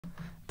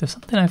There's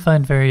something I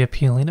find very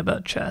appealing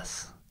about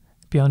chess,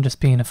 beyond just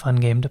being a fun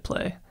game to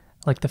play.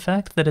 Like, the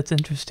fact that it's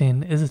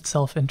interesting is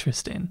itself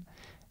interesting.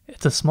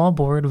 It's a small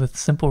board with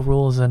simple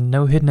rules and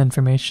no hidden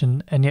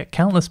information, and yet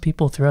countless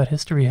people throughout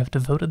history have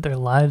devoted their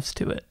lives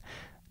to it.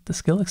 The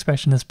skill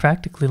expression is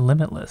practically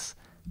limitless.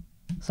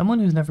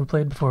 Someone who's never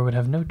played before would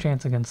have no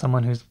chance against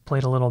someone who's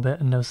played a little bit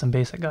and knows some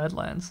basic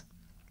guidelines.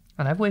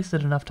 And I've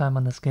wasted enough time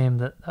on this game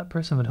that that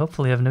person would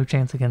hopefully have no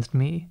chance against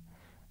me.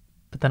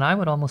 But then I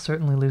would almost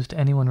certainly lose to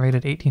anyone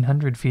rated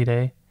 1800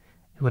 FIDE,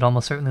 who would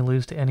almost certainly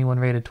lose to anyone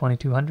rated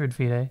 2200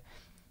 FIDE,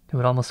 who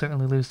would almost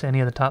certainly lose to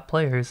any of the top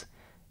players,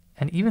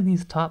 and even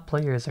these top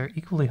players are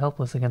equally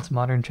helpless against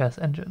modern chess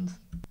engines.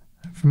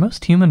 For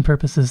most human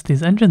purposes,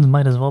 these engines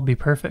might as well be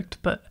perfect,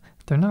 but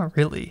they're not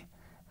really.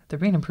 They're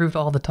being improved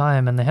all the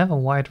time, and they have a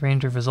wide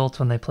range of results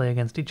when they play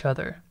against each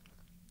other.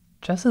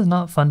 Chess is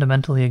not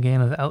fundamentally a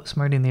game of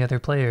outsmarting the other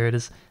player, it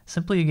is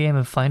simply a game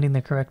of finding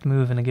the correct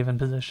move in a given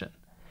position.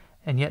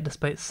 And yet,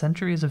 despite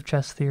centuries of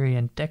chess theory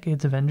and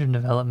decades of engine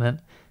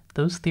development,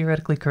 those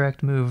theoretically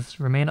correct moves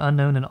remain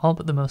unknown in all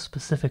but the most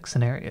specific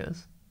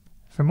scenarios.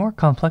 For more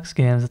complex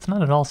games, it's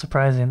not at all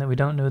surprising that we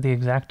don't know the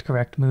exact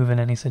correct move in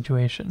any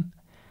situation.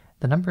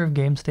 The number of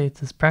game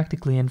states is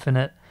practically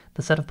infinite,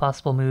 the set of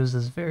possible moves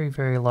is very,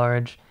 very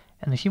large,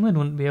 and a human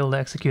wouldn't be able to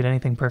execute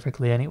anything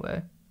perfectly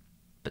anyway.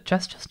 But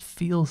chess just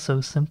feels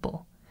so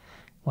simple.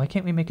 Why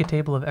can't we make a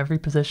table of every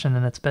position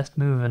and its best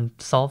move and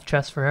solve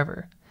chess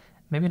forever?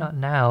 Maybe not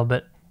now,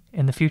 but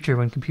in the future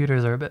when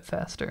computers are a bit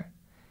faster.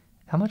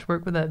 How much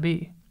work would that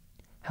be?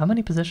 How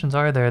many positions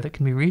are there that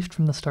can be reached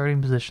from the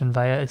starting position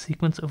via a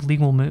sequence of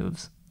legal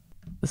moves?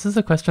 This is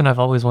a question I've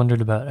always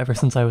wondered about ever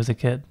since I was a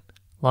kid,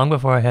 long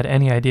before I had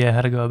any idea how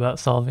to go about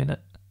solving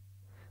it.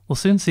 We'll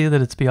soon see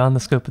that it's beyond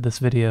the scope of this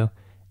video,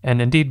 and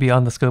indeed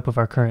beyond the scope of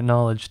our current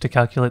knowledge, to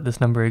calculate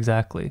this number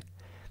exactly.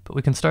 But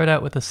we can start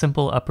out with a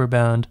simple upper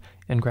bound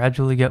and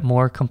gradually get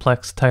more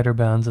complex, tighter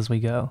bounds as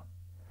we go.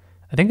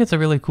 I think it's a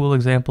really cool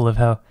example of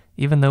how,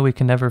 even though we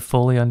can never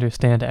fully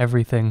understand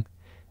everything,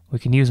 we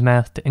can use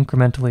math to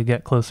incrementally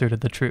get closer to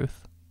the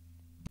truth.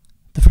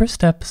 The first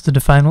step is to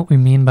define what we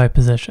mean by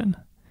position.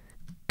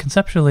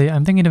 Conceptually,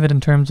 I'm thinking of it in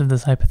terms of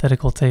this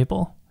hypothetical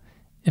table.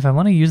 If I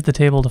want to use the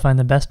table to find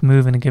the best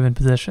move in a given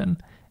position,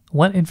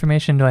 what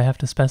information do I have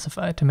to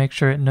specify to make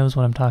sure it knows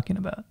what I'm talking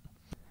about?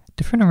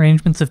 Different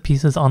arrangements of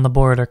pieces on the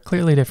board are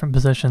clearly different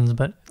positions,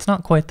 but it's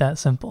not quite that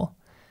simple.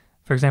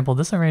 For example,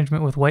 this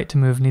arrangement with white to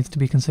move needs to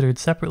be considered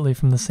separately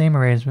from the same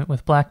arrangement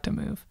with black to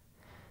move.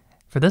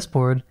 For this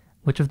board,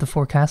 which of the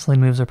 4 castling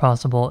moves are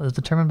possible is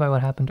determined by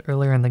what happened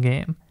earlier in the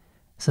game,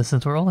 so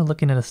since we're only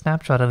looking at a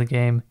snapshot of the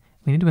game,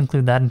 we need to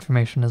include that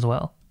information as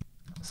well.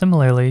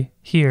 Similarly,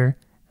 here,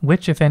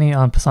 which if any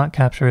en passant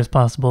capture is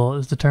possible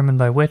is determined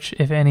by which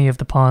if any of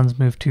the pawns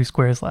moved 2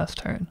 squares last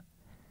turn.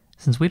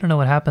 Since we don't know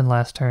what happened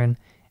last turn,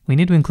 we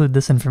need to include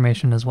this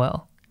information as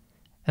well.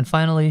 And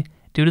finally,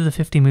 due to the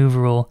 50 move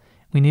rule,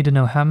 we need to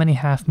know how many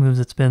half moves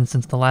it's been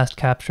since the last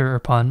capture or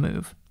pawn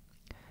move.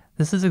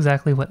 This is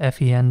exactly what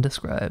FEN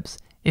describes,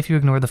 if you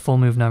ignore the full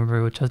move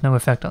number, which has no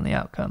effect on the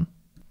outcome.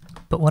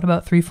 But what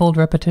about threefold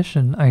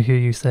repetition, I hear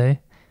you say?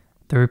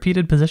 The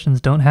repeated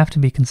positions don't have to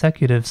be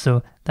consecutive,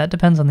 so that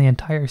depends on the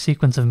entire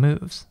sequence of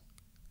moves.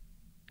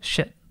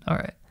 Shit,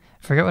 alright.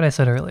 Forget what I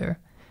said earlier.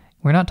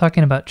 We're not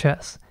talking about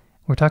chess.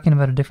 We're talking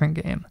about a different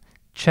game.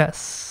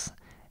 Chess,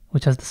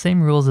 which has the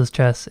same rules as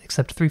chess,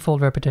 except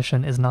threefold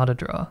repetition is not a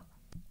draw.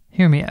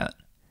 Hear me out.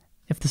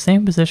 If the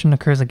same position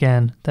occurs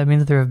again, that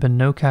means there have been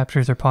no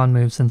captures or pawn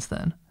moves since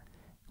then.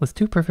 With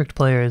 2 perfect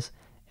players,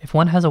 if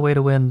one has a way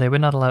to win, they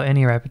would not allow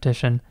any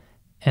repetition,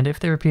 and if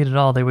they repeat at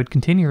all, they would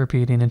continue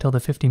repeating until the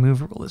 50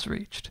 move rule is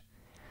reached.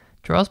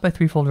 Draws by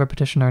threefold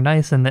repetition are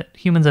nice in that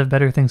humans have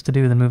better things to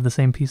do than move the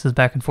same pieces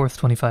back and forth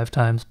 25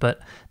 times, but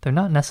they're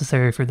not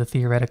necessary for the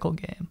theoretical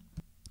game.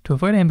 To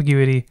avoid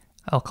ambiguity,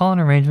 I'll call an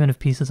arrangement of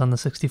pieces on the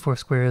 64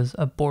 squares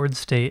a board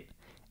state,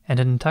 and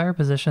an entire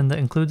position that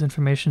includes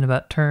information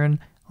about turn,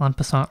 en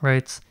passant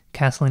rights,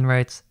 castling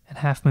rights, and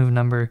half move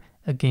number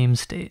a game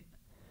state.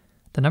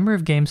 The number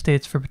of game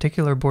states for a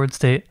particular board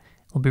state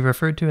will be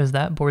referred to as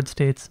that board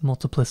state's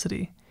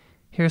multiplicity.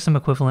 Here are some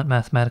equivalent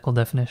mathematical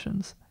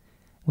definitions.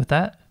 With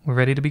that, we're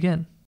ready to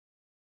begin.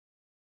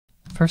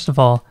 First of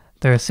all,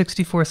 there are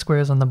 64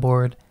 squares on the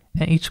board,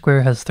 and each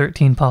square has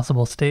 13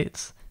 possible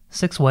states,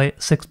 6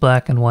 white, 6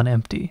 black, and 1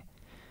 empty.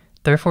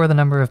 Therefore, the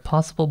number of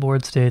possible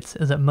board states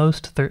is at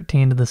most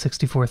 13 to the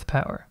 64th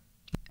power.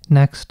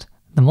 Next,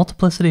 the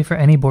multiplicity for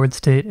any board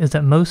state is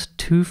at most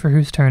 2 for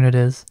whose turn it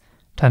is,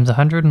 times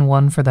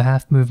 101 for the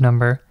half move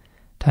number,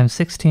 times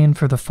 16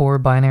 for the 4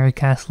 binary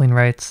castling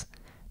rights,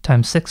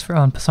 times 6 for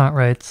en passant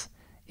rights,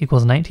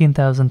 equals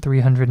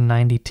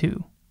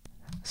 19,392.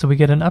 So we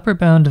get an upper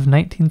bound of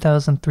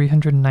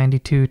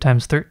 19,392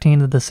 times 13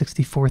 to the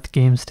 64th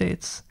game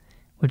states,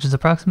 which is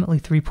approximately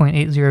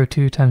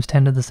 3.802 times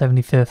 10 to the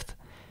 75th,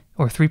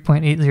 or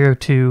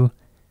 3.802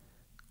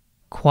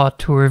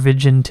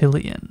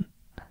 quatorvigintillion.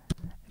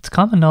 It's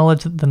common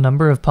knowledge that the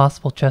number of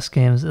possible chess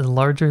games is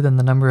larger than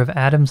the number of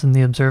atoms in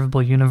the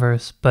observable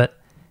universe, but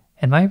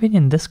In my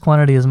opinion, this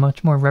quantity is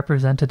much more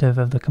representative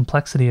of the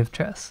complexity of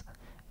chess,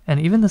 and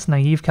even this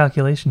naive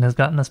calculation has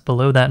gotten us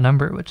below that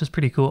number, which is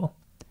pretty cool.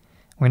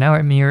 We're now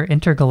at mere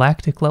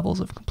intergalactic levels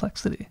of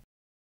complexity.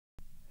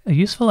 A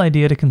useful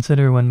idea to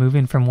consider when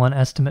moving from one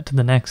estimate to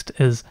the next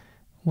is,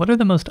 what are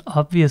the most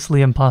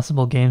obviously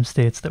impossible game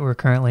states that we're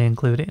currently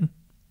including?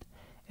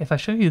 If I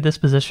show you this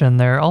position,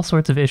 there are all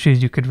sorts of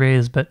issues you could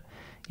raise, but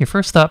your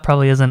first thought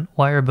probably isn't,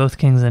 why are both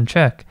kings in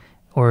check?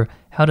 Or,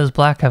 how does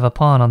black have a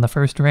pawn on the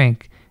first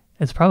rank?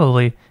 It's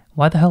probably,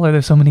 why the hell are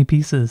there so many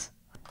pieces?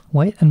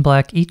 White and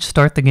black each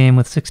start the game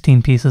with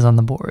 16 pieces on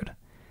the board.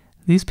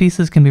 These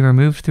pieces can be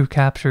removed through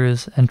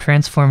captures and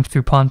transformed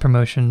through pawn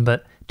promotion,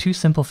 but two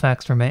simple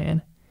facts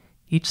remain.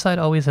 Each side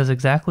always has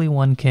exactly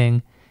one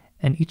king,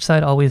 and each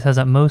side always has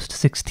at most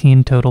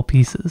 16 total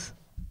pieces.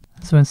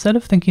 So instead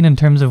of thinking in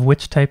terms of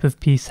which type of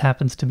piece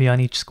happens to be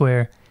on each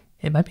square,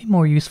 it might be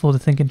more useful to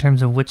think in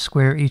terms of which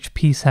square each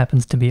piece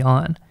happens to be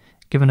on,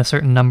 given a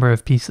certain number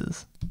of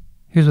pieces.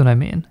 Here's what I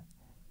mean.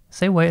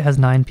 Say white has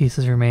 9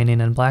 pieces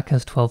remaining and black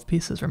has 12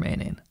 pieces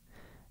remaining.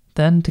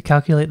 Then, to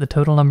calculate the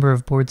total number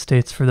of board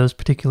states for those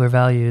particular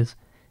values,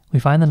 we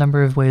find the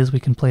number of ways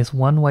we can place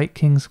 1 white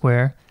king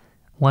square,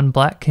 1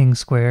 black king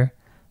square,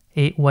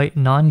 8 white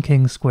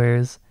non-king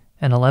squares,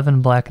 and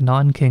 11 black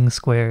non-king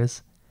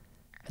squares,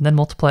 and then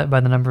multiply it by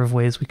the number of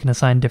ways we can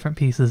assign different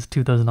pieces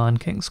to those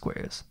non-king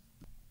squares.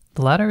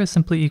 The latter is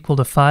simply equal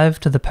to 5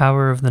 to the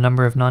power of the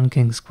number of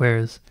non-king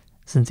squares,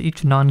 since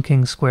each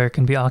non-king square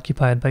can be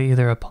occupied by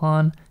either a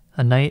pawn,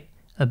 a knight,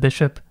 a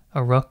bishop,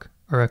 a rook,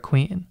 or a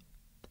queen.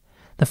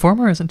 The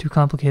former isn't too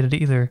complicated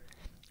either.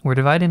 We're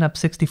dividing up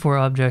 64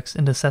 objects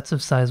into sets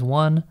of size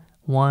 1,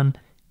 1,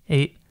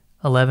 8,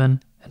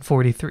 11, and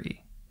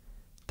 43.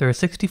 There are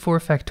 64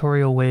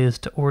 factorial ways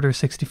to order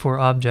 64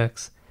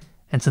 objects,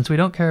 and since we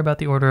don't care about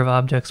the order of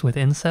objects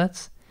within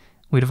sets,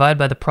 we divide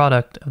by the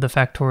product of the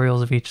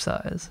factorials of each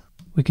size.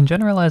 We can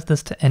generalize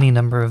this to any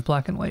number of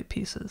black and white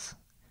pieces.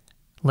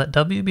 Let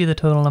W be the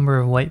total number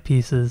of white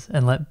pieces,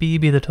 and let B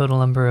be the total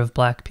number of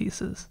black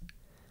pieces.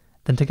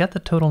 Then to get the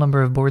total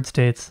number of board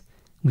states,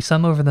 we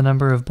sum over the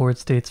number of board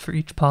states for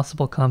each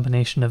possible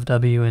combination of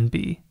W and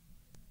B.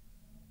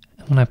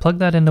 And when I plug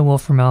that into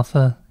Wolfram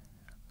Alpha,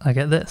 I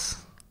get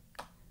this.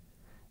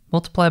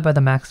 Multiply by the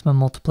maximum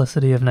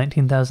multiplicity of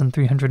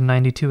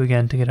 19,392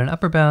 again to get an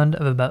upper bound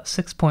of about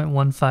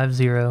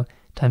 6.150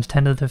 times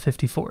 10 to the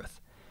 54th,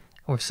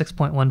 or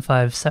 6.15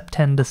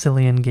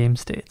 septendecillion game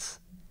states.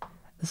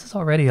 This is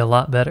already a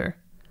lot better.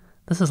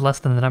 This is less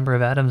than the number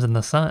of atoms in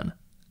the sun.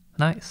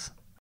 Nice.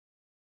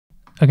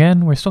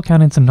 Again, we're still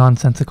counting some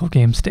nonsensical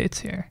game states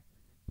here.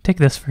 Take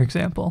this for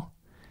example.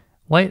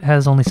 White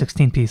has only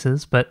 16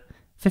 pieces, but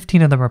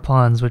 15 of them are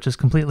pawns, which is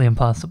completely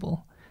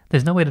impossible.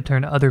 There's no way to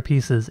turn other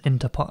pieces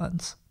into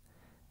pawns.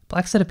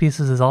 Black's set of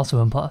pieces is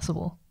also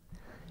impossible.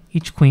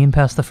 Each queen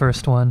past the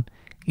first one,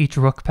 each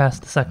rook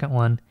past the second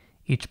one,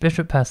 each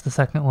bishop past the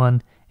second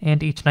one,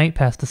 and each knight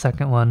past the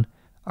second one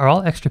are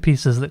all extra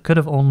pieces that could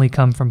have only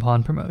come from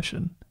pawn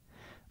promotion.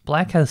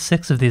 Black has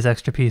 6 of these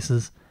extra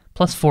pieces,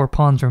 plus 4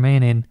 pawns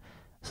remaining,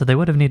 so they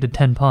would have needed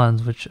 10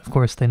 pawns, which of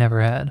course they never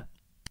had.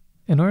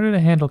 In order to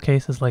handle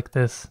cases like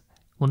this,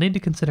 we'll need to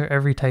consider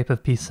every type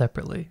of piece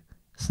separately,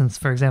 since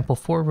for example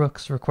 4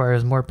 rooks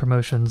requires more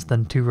promotions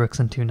than 2 rooks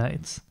and 2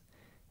 knights.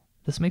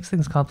 This makes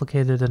things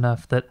complicated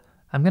enough that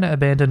I'm going to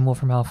abandon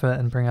Wolfram Alpha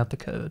and bring out the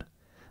code,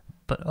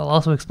 but I'll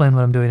also explain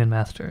what I'm doing in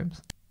math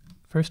terms.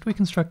 First we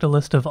construct a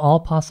list of all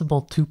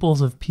possible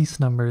tuples of piece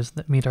numbers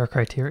that meet our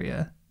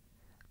criteria.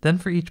 Then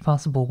for each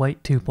possible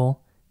white tuple,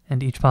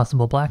 and each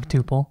possible black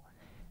tuple,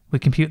 we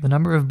compute the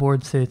number of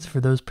board states for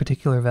those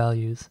particular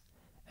values,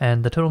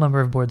 and the total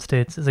number of board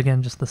states is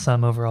again just the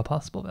sum over all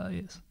possible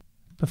values.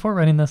 Before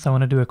running this, I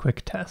want to do a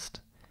quick test.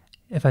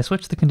 If I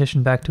switch the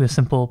condition back to a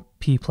simple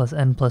p plus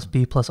n plus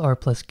b plus r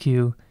plus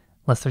q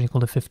less than or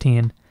equal to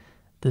 15,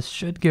 this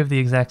should give the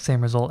exact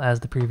same result as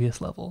the previous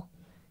level.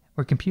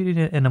 We're computing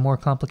it in a more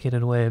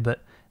complicated way,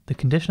 but the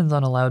conditions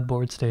on allowed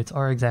board states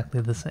are exactly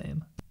the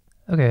same.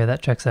 Okay,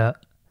 that checks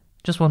out.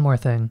 Just one more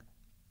thing.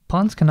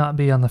 Pawns cannot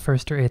be on the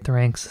first or 8th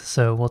ranks,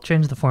 so we'll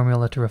change the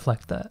formula to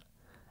reflect that.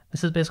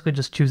 This is basically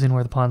just choosing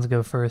where the pawns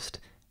go first,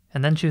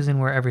 and then choosing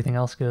where everything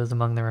else goes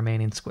among the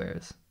remaining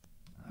squares.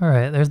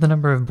 Alright, there's the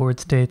number of board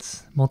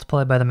states,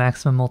 multiplied by the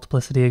maximum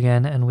multiplicity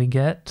again, and we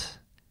get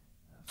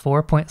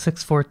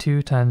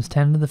 4.642 times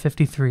 10 to the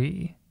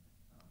 53.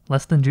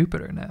 Less than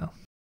Jupiter now.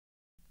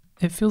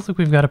 It feels like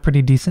we've got a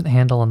pretty decent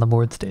handle on the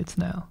board states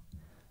now.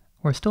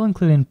 We're still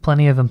including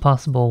plenty of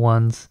impossible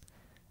ones,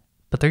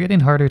 but they're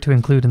getting harder to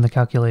include in the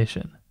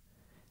calculation.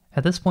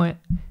 At this point,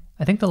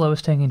 I think the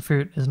lowest hanging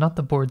fruit is not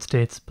the board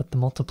states, but the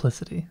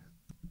multiplicity.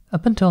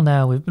 Up until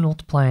now, we've been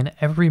multiplying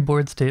every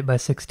board state by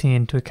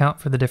 16 to account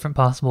for the different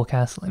possible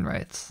castling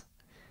rights.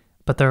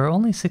 But there are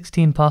only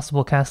 16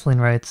 possible castling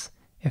rights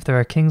if there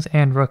are kings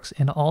and rooks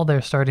in all their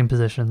starting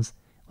positions,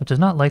 which is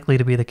not likely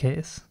to be the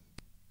case.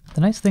 The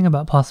nice thing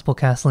about possible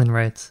castling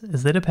rights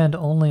is they depend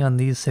only on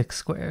these 6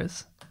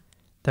 squares.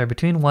 There are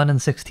between 1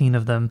 and 16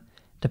 of them,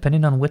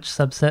 depending on which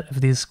subset of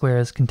these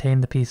squares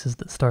contain the pieces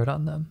that start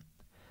on them.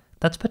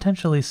 That's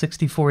potentially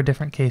 64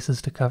 different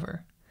cases to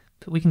cover,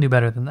 but we can do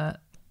better than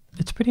that.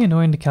 It's pretty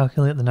annoying to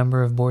calculate the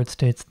number of board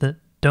states that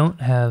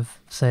don't have,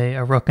 say,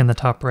 a rook in the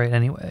top right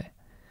anyway.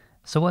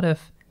 So what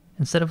if,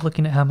 instead of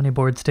looking at how many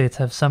board states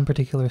have some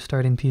particular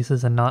starting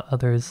pieces and not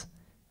others,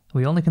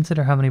 we only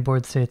consider how many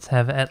board states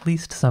have at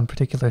least some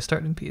particular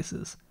starting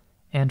pieces,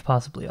 and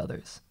possibly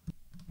others.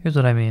 Here's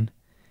what I mean.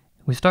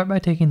 We start by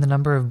taking the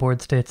number of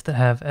board states that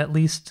have at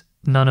least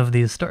none of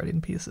these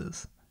starting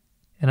pieces.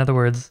 In other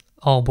words,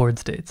 all board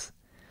states.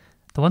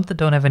 The ones that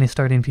don't have any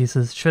starting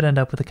pieces should end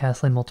up with a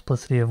castling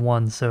multiplicity of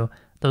 1, so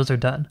those are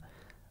done.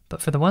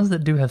 But for the ones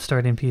that do have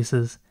starting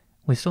pieces,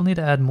 we still need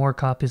to add more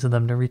copies of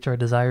them to reach our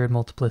desired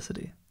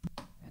multiplicity.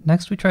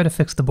 Next we try to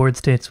fix the board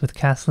states with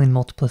castling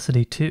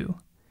multiplicity 2,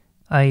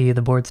 i.e.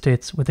 the board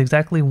states with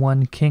exactly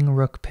one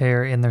king-rook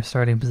pair in their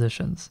starting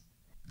positions.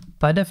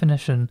 By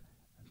definition,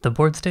 the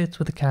board states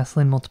with a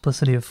castling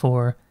multiplicity of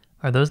 4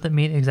 are those that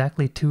meet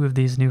exactly 2 of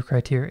these new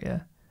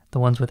criteria. The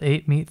ones with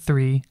 8 meet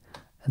 3,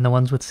 and the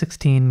ones with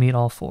 16 meet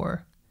all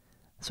 4.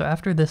 So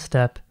after this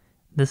step,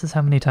 this is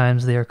how many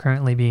times they are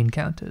currently being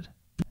counted.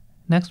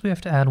 Next we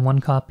have to add one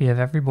copy of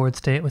every board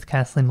state with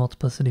castling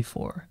multiplicity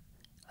 4,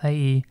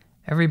 i.e.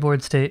 every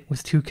board state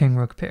with 2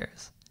 king-rook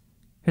pairs.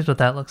 Here's what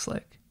that looks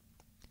like.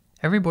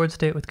 Every board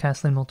state with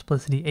castling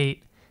multiplicity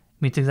 8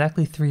 meets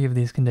exactly 3 of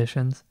these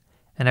conditions,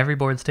 and every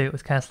board state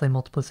with castling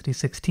multiplicity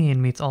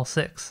 16 meets all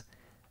 6.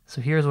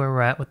 So here's where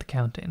we're at with the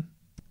counting.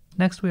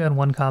 Next we add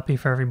one copy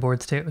for every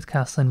board state with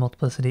castling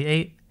multiplicity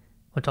 8,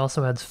 which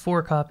also adds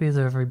 4 copies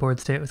of every board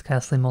state with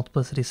castling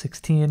multiplicity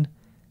 16,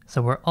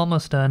 so we're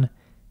almost done.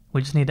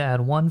 We just need to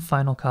add one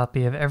final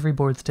copy of every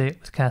board state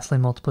with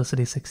castling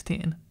multiplicity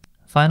 16.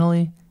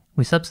 Finally,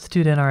 we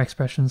substitute in our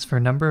expressions for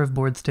number of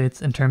board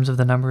states in terms of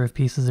the number of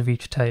pieces of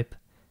each type,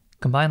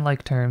 combine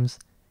like terms,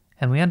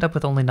 and we end up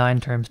with only 9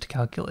 terms to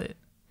calculate.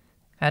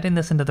 Adding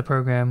this into the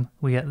program,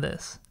 we get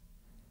this.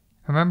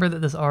 Remember that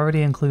this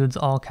already includes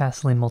all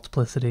castling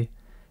multiplicity,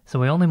 so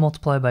we only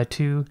multiply by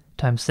 2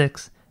 times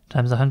 6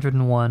 times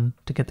 101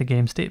 to get the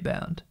game state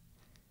bound.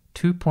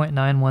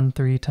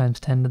 2.913 times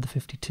 10 to the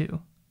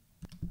 52.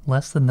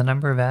 Less than the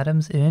number of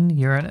atoms in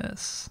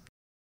Uranus.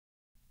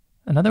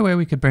 Another way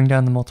we could bring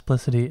down the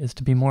multiplicity is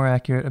to be more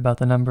accurate about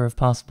the number of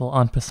possible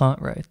en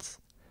passant rights.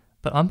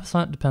 But en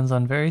passant depends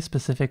on very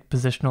specific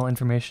positional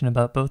information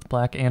about both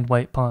black and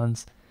white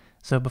pawns,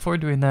 so before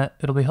doing that,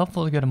 it'll be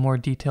helpful to get a more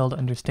detailed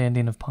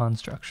understanding of pawn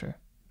structure.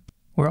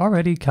 We're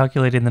already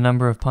calculating the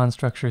number of pawn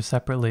structures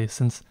separately,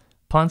 since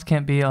pawns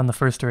can't be on the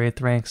 1st or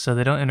 8th ranks, so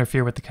they don't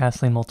interfere with the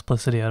castling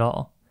multiplicity at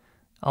all.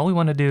 All we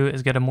want to do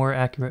is get a more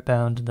accurate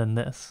bound than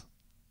this.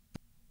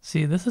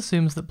 See, this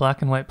assumes that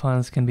black and white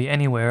pawns can be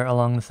anywhere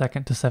along the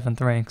 2nd to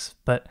 7th ranks,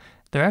 but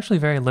they're actually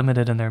very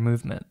limited in their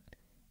movement.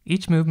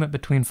 Each movement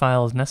between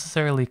files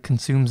necessarily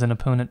consumes an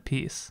opponent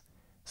piece.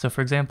 So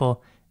for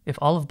example, if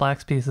all of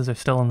black's pieces are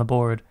still on the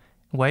board,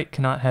 white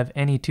cannot have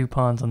any 2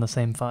 pawns on the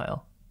same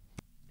file.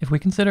 If we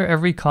consider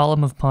every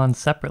column of pawns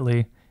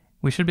separately,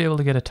 we should be able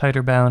to get a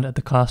tighter bound at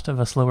the cost of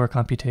a slower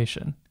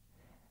computation.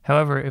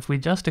 However, if we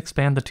just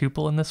expand the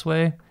tuple in this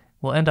way,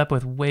 we'll end up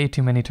with way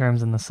too many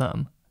terms in the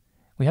sum.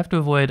 We have to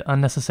avoid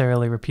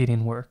unnecessarily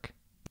repeating work.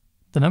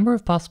 The number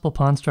of possible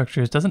pawn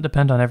structures doesn't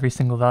depend on every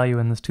single value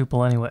in this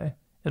tuple anyway.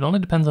 It only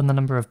depends on the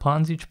number of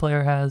pawns each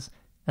player has,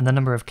 and the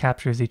number of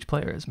captures each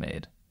player has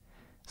made.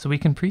 So we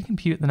can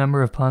pre-compute the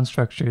number of pawn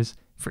structures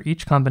for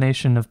each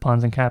combination of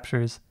pawns and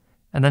captures,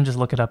 and then just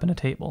look it up in a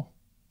table.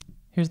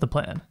 Here's the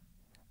plan.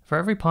 For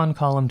every pawn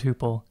column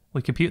tuple,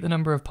 we compute the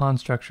number of pawn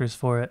structures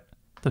for it,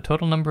 the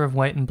total number of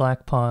white and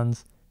black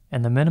pawns,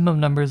 and the minimum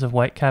numbers of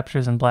white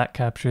captures and black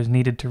captures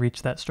needed to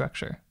reach that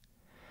structure.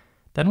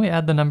 Then we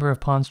add the number of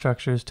pawn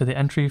structures to the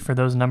entry for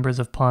those numbers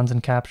of pawns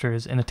and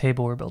captures in a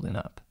table we're building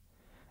up.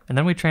 And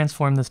then we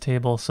transform this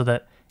table so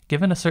that,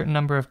 given a certain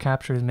number of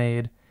captures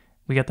made,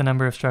 we get the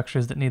number of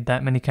structures that need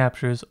that many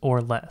captures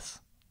or less.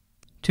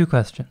 2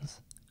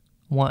 questions.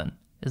 1.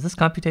 Is this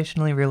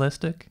computationally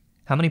realistic?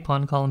 How many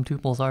pawn column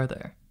tuples are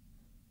there?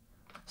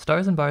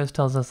 Stars and bars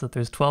tells us that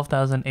there's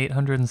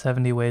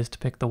 12,870 ways to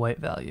pick the white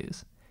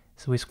values,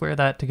 so we square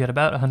that to get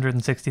about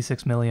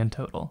 166 million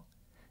total.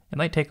 It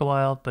might take a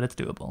while, but it's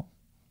doable.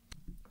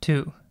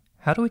 2.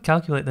 How do we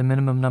calculate the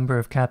minimum number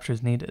of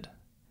captures needed?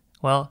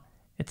 Well,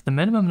 it's the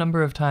minimum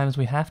number of times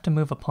we have to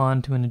move a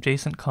pawn to an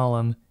adjacent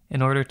column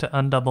in order to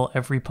undouble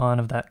every pawn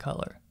of that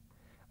color.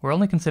 We're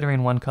only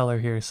considering one color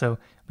here, so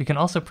we can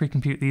also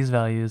pre-compute these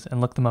values and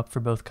look them up for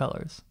both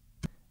colors.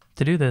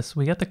 To do this,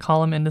 we get the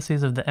column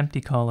indices of the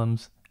empty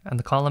columns and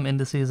the column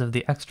indices of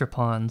the extra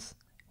pawns,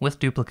 with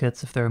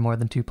duplicates if there are more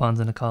than 2 pawns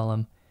in a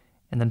column,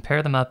 and then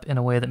pair them up in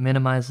a way that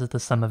minimizes the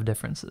sum of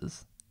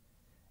differences.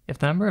 If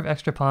the number of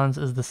extra pawns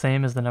is the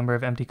same as the number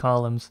of empty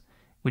columns,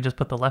 we just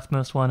put the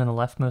leftmost one in the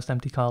leftmost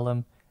empty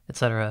column,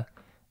 etc.,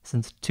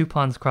 since 2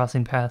 pawns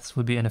crossing paths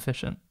would be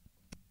inefficient.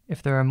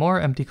 If there are more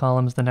empty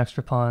columns than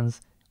extra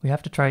pawns, we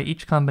have to try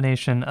each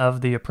combination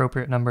of the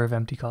appropriate number of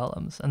empty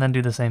columns, and then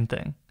do the same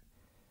thing.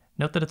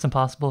 Note that it's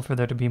impossible for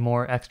there to be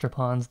more extra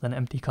pawns than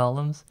empty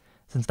columns,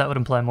 since that would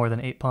imply more than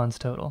 8 pawns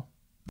total.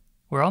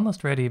 We're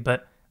almost ready,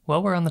 but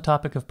while we're on the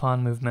topic of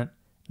pawn movement,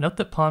 note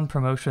that pawn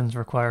promotions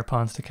require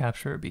pawns to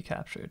capture or be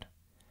captured.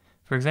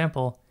 For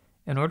example,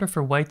 in order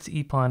for white's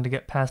e-pawn to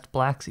get past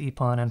black's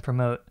e-pawn and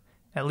promote,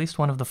 at least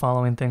one of the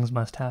following things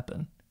must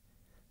happen.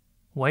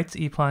 White's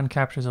e-pawn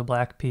captures a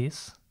black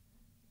piece,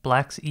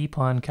 black's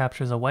e-pawn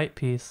captures a white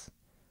piece,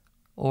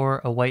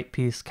 or a white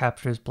piece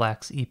captures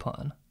black's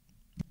e-pawn.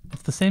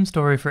 It's the same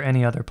story for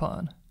any other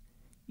pawn.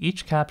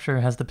 Each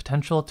capture has the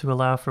potential to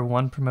allow for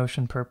one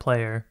promotion per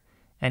player,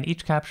 and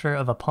each capture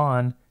of a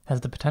pawn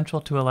has the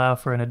potential to allow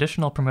for an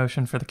additional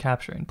promotion for the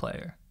capturing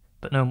player,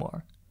 but no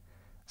more.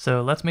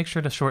 So let's make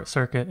sure to short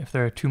circuit if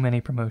there are too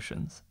many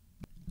promotions.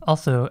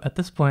 Also, at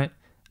this point,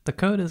 the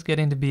code is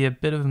getting to be a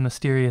bit of a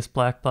mysterious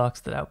black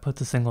box that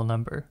outputs a single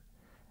number.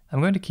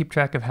 I'm going to keep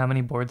track of how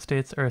many board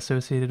states are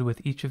associated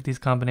with each of these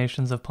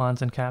combinations of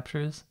pawns and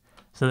captures,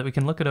 so that we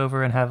can look it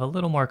over and have a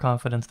little more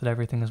confidence that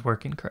everything is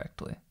working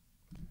correctly.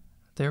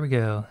 There we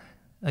go.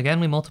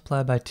 Again, we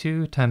multiply by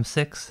 2 times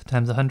 6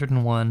 times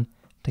 101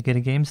 to get a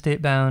game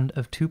state bound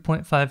of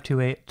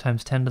 2.528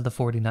 times 10 to the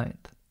 49th.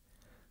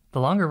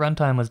 The longer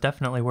runtime was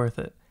definitely worth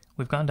it.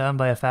 We've gone down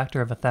by a factor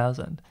of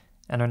 1,000,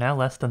 and are now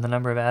less than the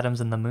number of atoms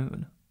in the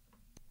moon.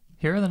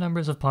 Here are the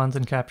numbers of pawns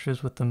and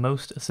captures with the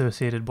most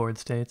associated board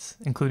states,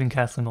 including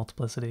castling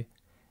multiplicity,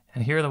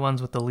 and here are the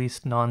ones with the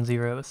least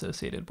non-zero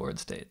associated board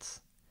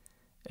states.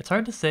 It's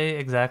hard to say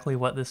exactly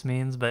what this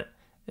means, but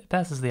it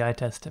passes the eye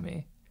test to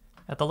me.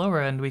 At the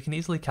lower end, we can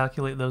easily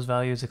calculate those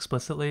values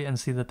explicitly and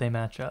see that they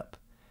match up.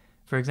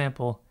 For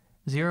example,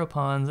 0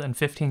 pawns and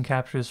 15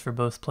 captures for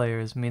both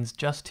players means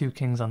just 2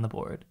 kings on the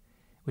board,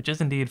 which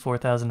is indeed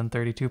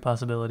 4,032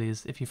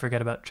 possibilities if you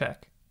forget about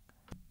check.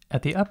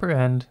 At the upper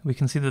end, we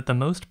can see that the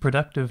most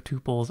productive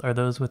tuples are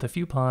those with a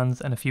few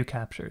pawns and a few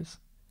captures.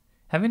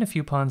 Having a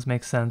few pawns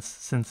makes sense,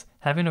 since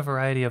having a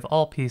variety of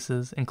all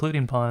pieces,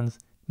 including pawns,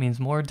 means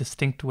more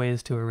distinct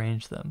ways to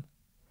arrange them.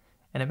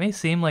 And it may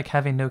seem like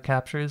having no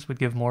captures would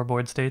give more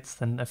board states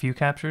than a few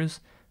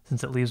captures,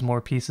 since it leaves more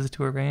pieces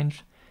to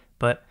arrange,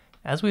 but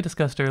as we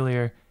discussed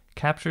earlier,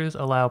 captures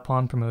allow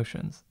pawn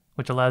promotions,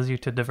 which allows you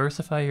to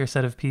diversify your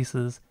set of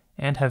pieces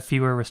and have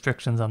fewer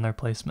restrictions on their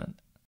placement.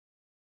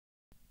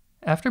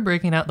 After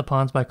breaking out the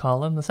pawns by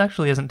column, this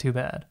actually isn't too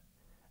bad.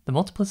 The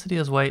multiplicity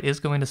as white is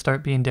going to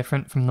start being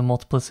different from the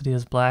multiplicity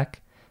as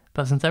black,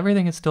 but since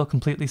everything is still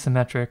completely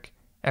symmetric,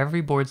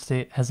 every board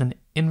state has an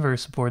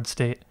inverse board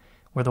state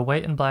where the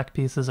white and black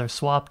pieces are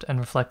swapped and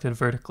reflected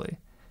vertically,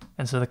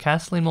 and so the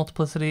castling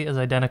multiplicity is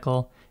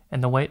identical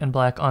and the white and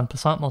black en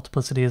passant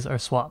multiplicities are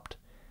swapped.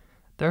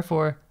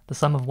 Therefore, the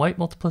sum of white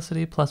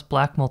multiplicity plus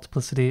black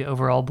multiplicity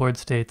over all board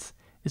states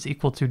is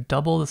equal to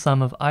double the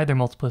sum of either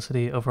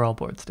multiplicity over all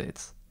board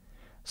states.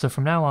 So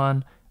from now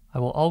on, I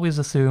will always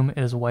assume it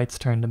is white's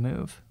turn to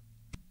move.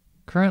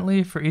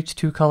 Currently, for each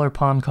 2-color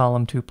pawn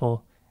column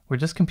tuple, we're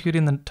just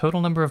computing the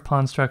total number of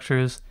pawn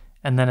structures,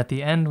 and then at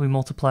the end we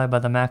multiply by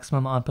the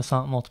maximum en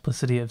passant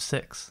multiplicity of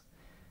 6.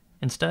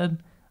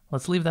 Instead,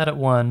 let's leave that at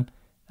 1,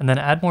 and then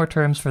add more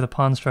terms for the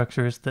pawn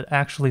structures that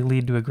actually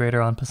lead to a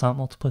greater en passant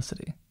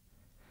multiplicity.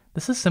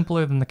 This is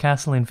simpler than the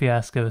castling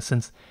fiasco,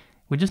 since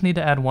we just need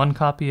to add 1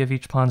 copy of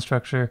each pawn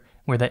structure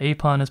where the A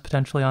pawn is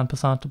potentially en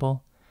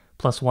passantable,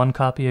 plus 1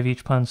 copy of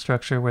each pawn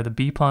structure where the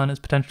B pawn is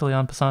potentially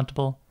en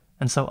passantable,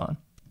 and so on.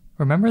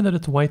 Remember that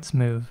it's white's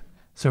move,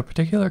 so a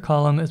particular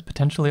column is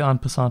potentially en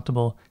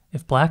passantable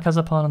if black has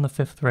a pawn on the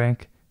 5th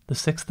rank, the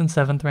 6th and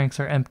 7th ranks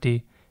are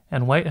empty,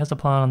 and white has a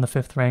pawn on the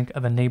 5th rank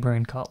of a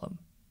neighboring column.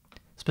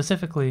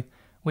 Specifically,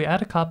 we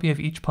add a copy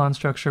of each pawn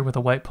structure with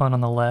a white pawn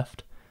on the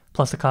left,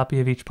 plus a copy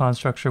of each pawn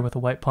structure with a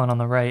white pawn on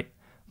the right,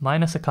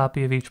 minus a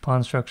copy of each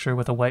pawn structure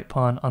with a white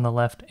pawn on the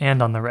left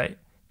and on the right,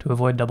 to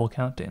avoid double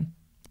counting.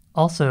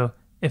 Also,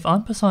 if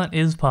en passant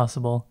is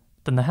possible,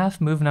 then the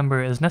half move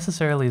number is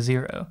necessarily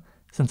 0,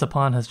 since a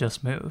pawn has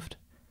just moved.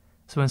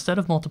 So instead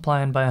of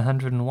multiplying by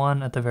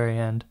 101 at the very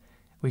end,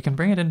 we can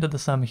bring it into the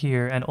sum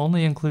here and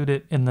only include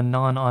it in the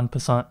non-en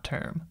passant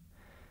term.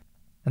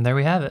 And there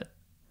we have it.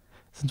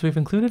 Since we've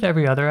included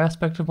every other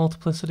aspect of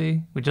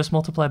multiplicity, we just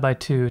multiply by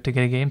 2 to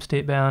get a game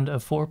state bound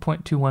of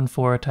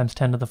 4.214 times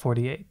 10 to the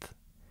 48th.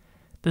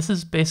 This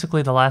is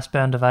basically the last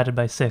bound divided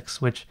by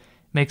 6, which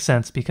makes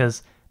sense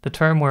because the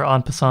term where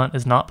en passant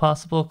is not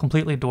possible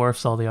completely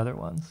dwarfs all the other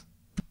ones.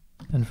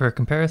 And for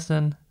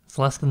comparison, it's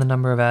less than the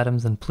number of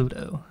atoms in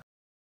Pluto.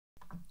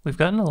 We've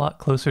gotten a lot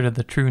closer to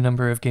the true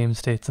number of game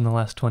states in the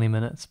last 20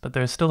 minutes, but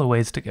there's still a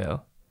ways to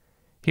go.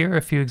 Here are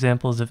a few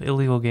examples of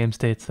illegal game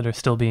states that are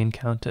still being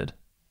counted.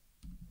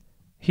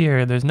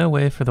 Here, there's no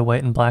way for the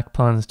white and black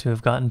pawns to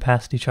have gotten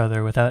past each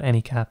other without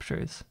any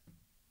captures.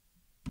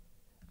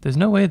 There's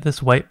no way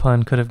this white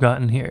pawn could have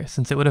gotten here,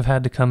 since it would have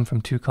had to come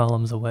from 2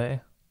 columns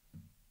away.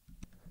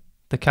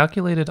 The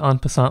calculated en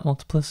passant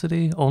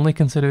multiplicity only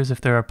considers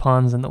if there are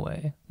pawns in the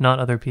way, not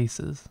other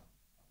pieces.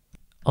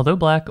 Although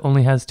black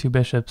only has 2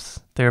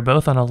 bishops, they are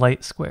both on a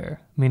light square,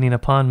 meaning a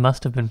pawn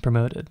must have been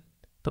promoted,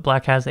 but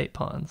black has 8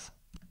 pawns.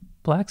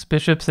 Black's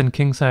bishops and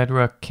kingside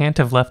rook can't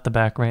have left the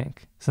back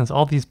rank, since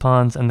all these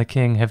pawns and the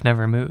king have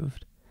never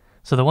moved,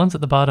 so the ones at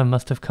the bottom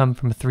must have come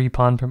from 3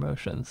 pawn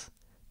promotions,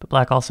 but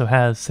black also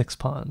has 6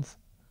 pawns.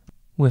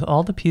 With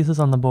all the pieces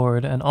on the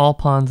board and all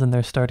pawns in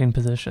their starting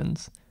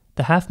positions,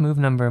 the half move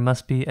number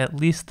must be at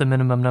least the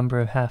minimum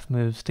number of half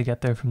moves to get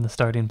there from the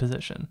starting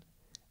position,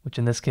 which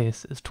in this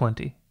case is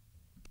 20.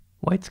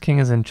 White's king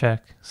is in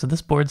check, so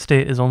this board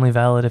state is only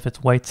valid if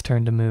it's white's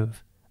turn to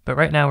move, but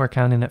right now we're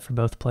counting it for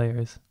both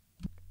players.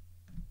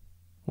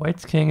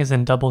 White's king is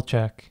in double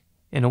check,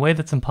 in a way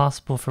that's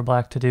impossible for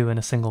black to do in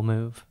a single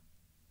move.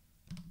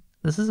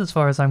 This is as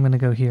far as I'm going to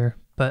go here,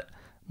 but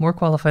more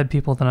qualified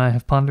people than I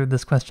have pondered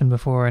this question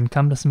before and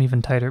come to some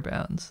even tighter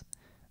bounds.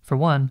 For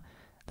one,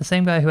 the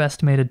same guy who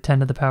estimated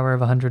 10 to the power of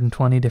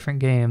 120 different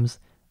games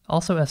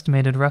also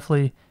estimated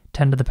roughly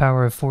 10 to the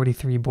power of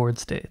 43 board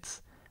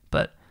states,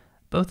 but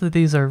both of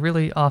these are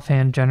really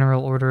offhand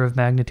general order of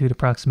magnitude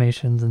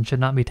approximations and should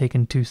not be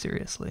taken too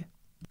seriously.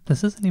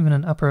 This isn't even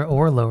an upper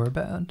or lower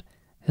bound.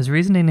 His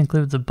reasoning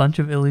includes a bunch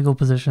of illegal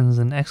positions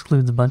and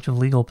excludes a bunch of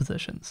legal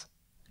positions.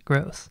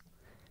 Gross.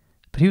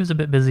 But he was a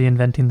bit busy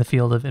inventing the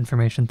field of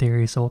information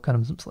theory, so we'll cut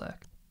him some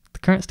slack. The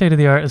current state of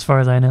the art, as far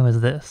as I know,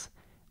 is this,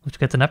 which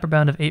gets an upper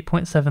bound of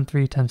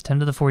 8.73 times 10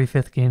 to the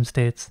 45th game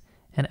states,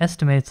 and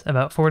estimates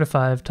about 4 to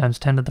 5 times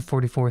 10 to the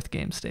 44th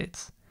game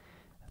states.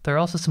 There are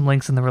also some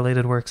links in the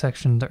related work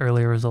section to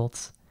earlier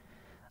results.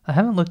 I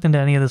haven't looked into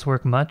any of this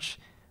work much,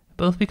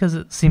 both because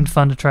it seemed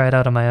fun to try it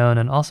out on my own,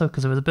 and also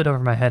because it was a bit over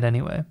my head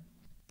anyway.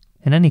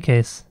 In any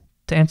case,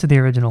 to answer the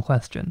original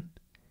question,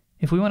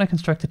 if we want to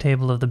construct a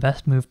table of the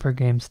best move per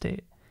game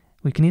state,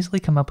 we can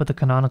easily come up with a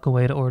canonical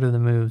way to order the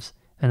moves,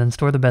 and then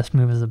store the best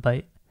move as a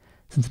byte,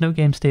 since no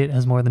game state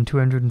has more than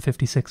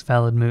 256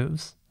 valid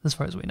moves, as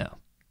far as we know.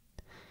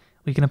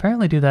 We can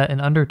apparently do that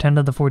in under 10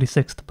 to the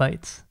 46th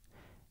bytes,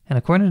 and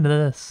according to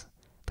this,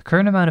 the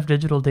current amount of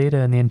digital data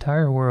in the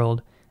entire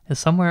world is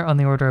somewhere on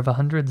the order of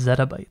 100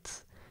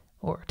 zettabytes,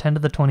 or 10 to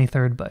the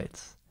 23rd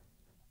bytes.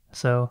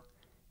 So,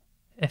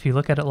 if you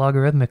look at it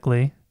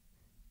logarithmically,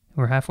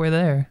 we're halfway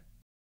there.